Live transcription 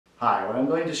Hi, what I'm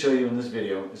going to show you in this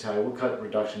video is how a woodcut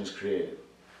reduction is created.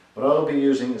 What I will be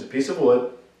using is a piece of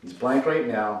wood. It's blank right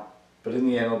now, but in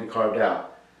the end it will be carved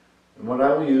out. And what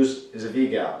I will use is a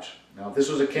V-gouge. Now if this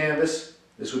was a canvas,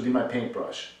 this would be my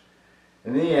paintbrush.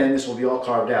 And in the end this will be all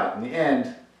carved out. In the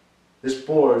end, this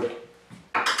board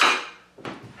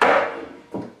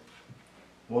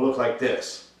will look like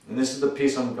this. And this is the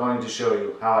piece I'm going to show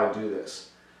you how I do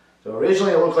this. So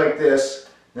originally it looked like this.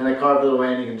 Then I carved it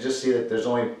away and you can just see that there's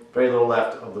only very little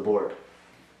left of the board.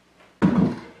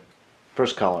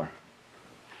 First color.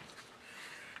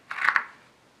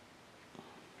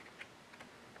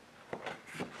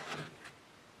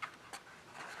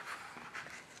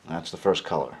 That's the first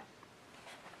color.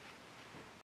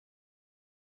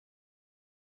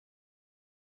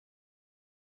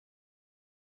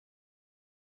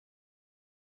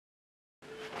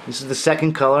 This is the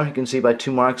second color. You can see by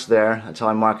 2 marks there. That's how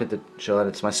I mark it to show that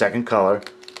it's my second color.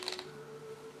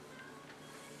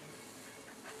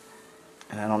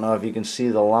 And I don't know if you can see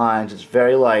the lines. It's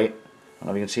very light. I don't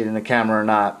know if you can see it in the camera or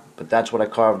not, but that's what I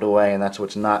carved away and that's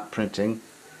what's not printing.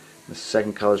 The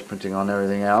second color is printing on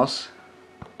everything else.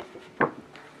 And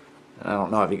I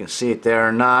don't know if you can see it there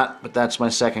or not, but that's my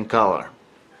second color.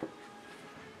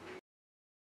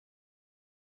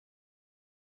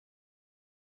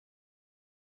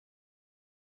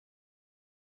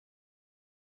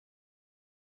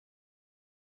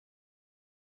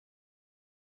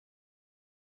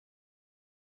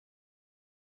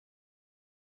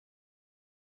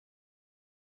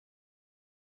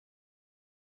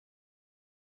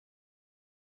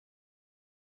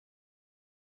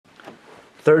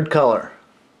 Third color.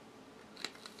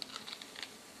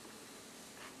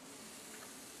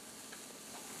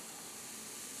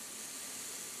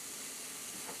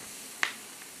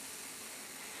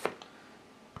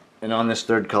 And on this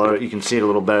third color, you can see it a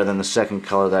little better than the second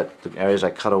color, that the areas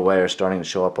I cut away are starting to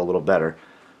show up a little better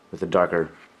with the darker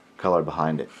color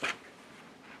behind it.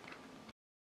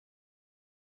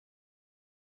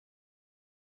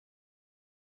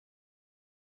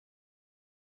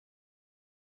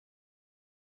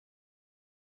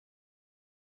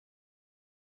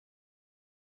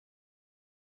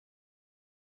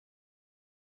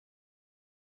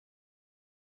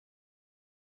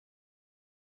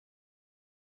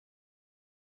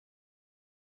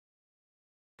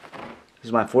 This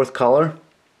is my fourth color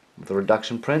with the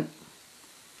reduction print.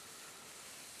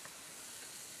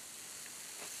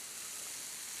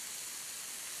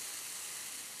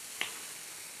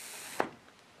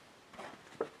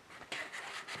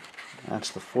 That's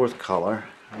the fourth color.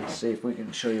 Let's see if we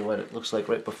can show you what it looks like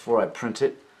right before I print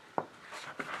it.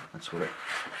 That's what it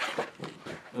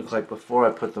looks like before I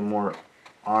put the more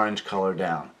orange color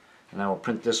down. And I will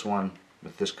print this one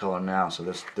with this color now, so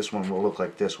this one will look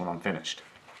like this when I'm finished.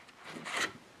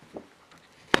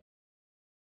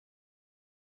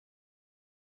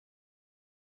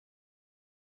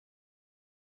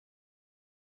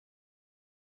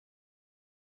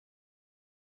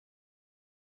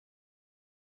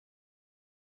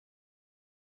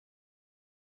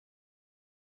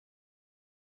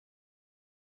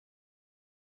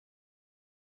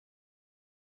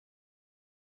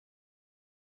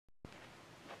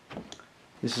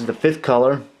 This is the fifth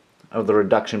color of the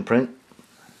reduction print.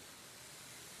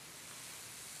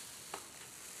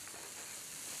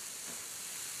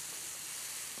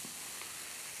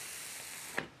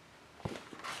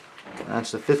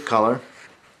 That's the fifth color.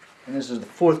 And this is the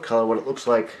fourth color, what it looks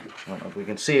like, I don't know if we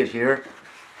can see it here,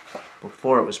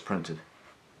 before it was printed.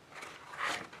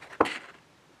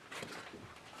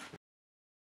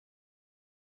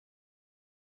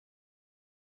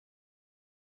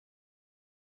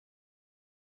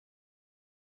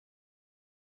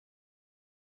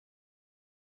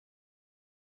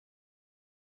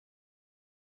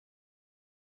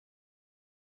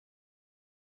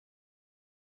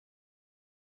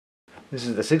 This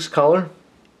is the sixth color.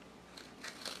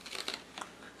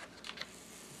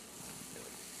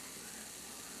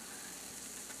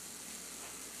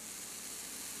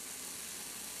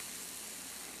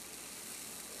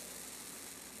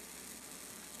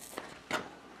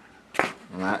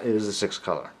 And that is the sixth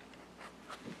color.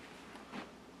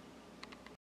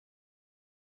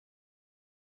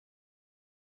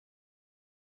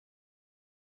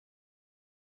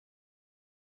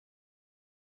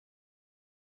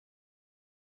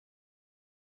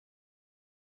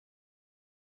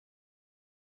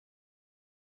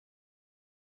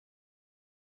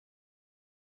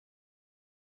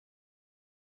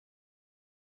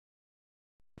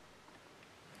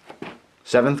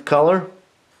 Seventh color.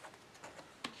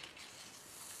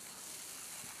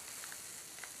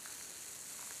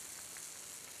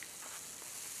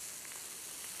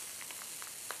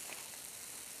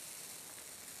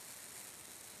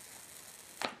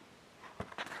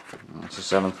 the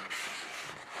seventh.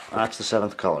 That's the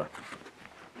seventh color.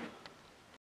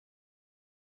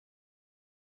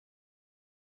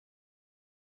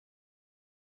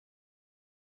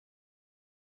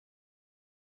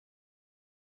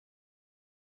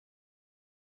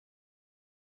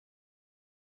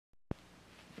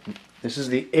 This is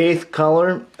the eighth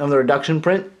color of the reduction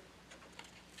print.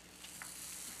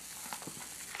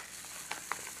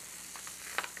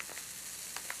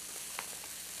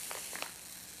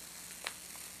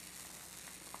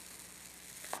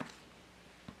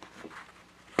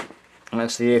 And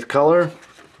that's the eighth color.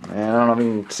 And I don't know if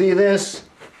you can see this,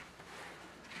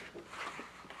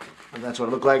 but that's what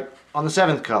it looked like on the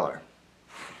seventh color.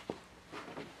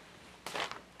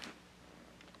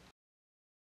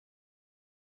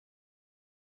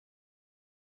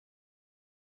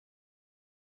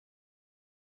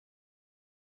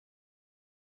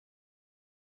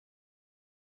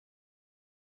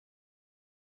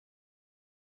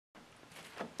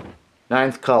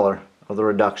 Ninth color of the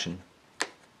reduction.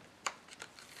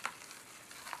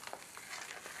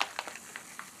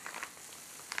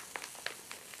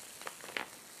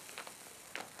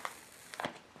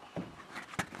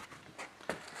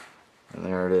 And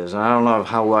there it is. I don't know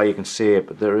how well you can see it,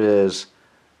 but there is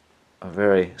a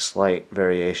very slight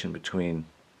variation between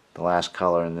the last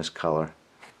color and this color.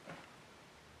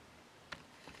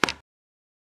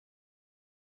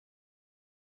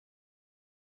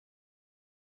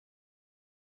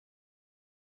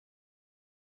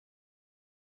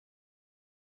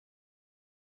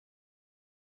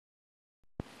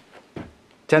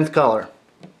 Tenth color.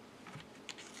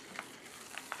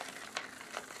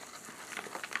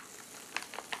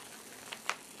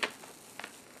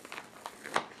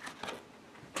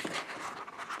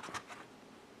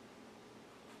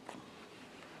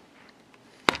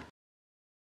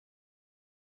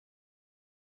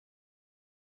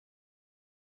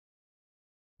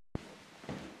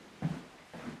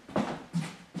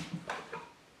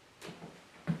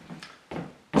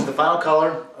 The final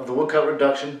color of the woodcut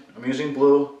reduction. I'm using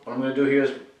blue. What I'm going to do here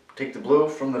is take the blue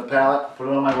from the palette, put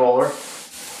it on my roller.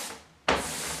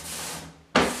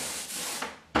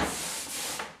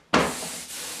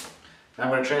 Now I'm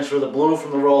going to transfer the blue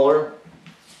from the roller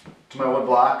to my wood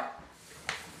block.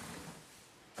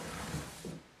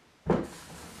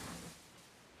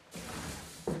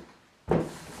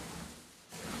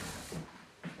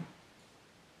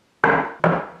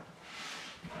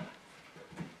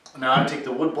 Now I take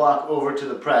the wood block over to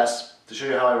the press to show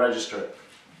you how I register it.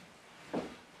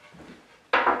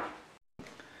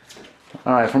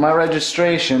 Alright, for my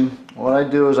registration, what I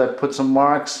do is I put some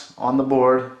marks on the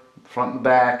board, front and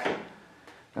back,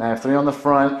 and I have 3 on the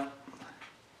front,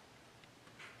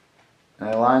 and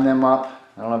I line them up.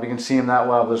 I don't know if you can see them that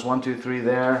well, but there's 1, 2, 3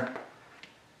 there,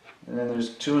 and then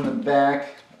there's 2 in the back,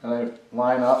 and I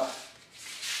line up.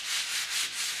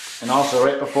 And also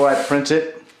right before I print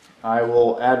it, I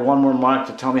will add one more mark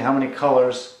to tell me how many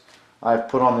colors I've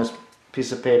put on this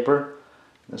piece of paper.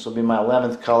 This will be my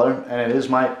 11th color, and it is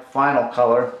my final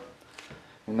color.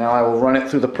 And now I will run it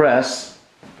through the press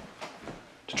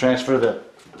to transfer the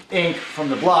ink from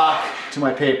the block to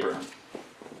my paper.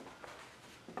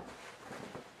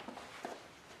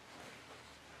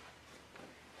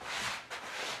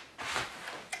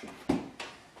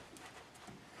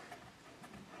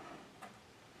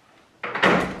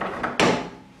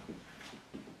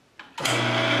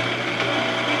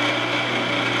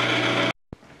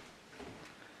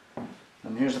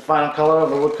 And here's the final color of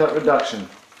the woodcut reduction.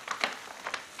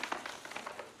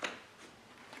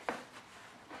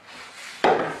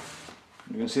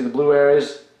 You can see the blue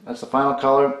areas, that's the final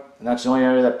color, and that's the only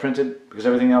area that printed because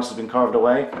everything else has been carved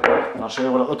away. And I'll show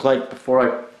you what it looked like before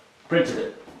I printed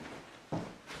it.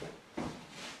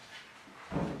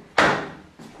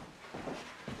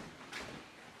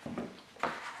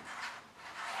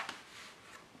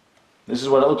 This is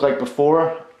what it looked like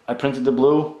before I printed the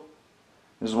blue.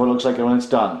 This is what it looks like when it's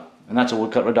done, and that's a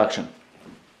woodcut reduction.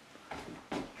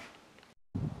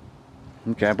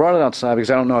 Okay, I brought it outside because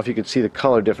I don't know if you could see the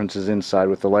color differences inside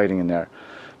with the lighting in there.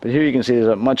 But here you can see there's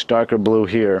a much darker blue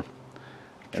here,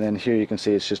 and then here you can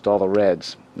see it's just all the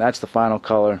reds. That's the final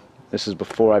color. This is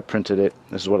before I printed it.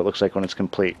 This is what it looks like when it's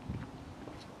complete.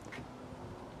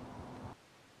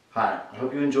 Hi, I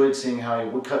hope you enjoyed seeing how a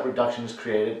woodcut reduction is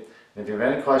created. And if you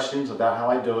have any questions about how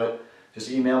I do it, just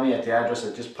email me at the address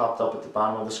that just popped up at the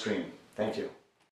bottom of the screen. Thank you.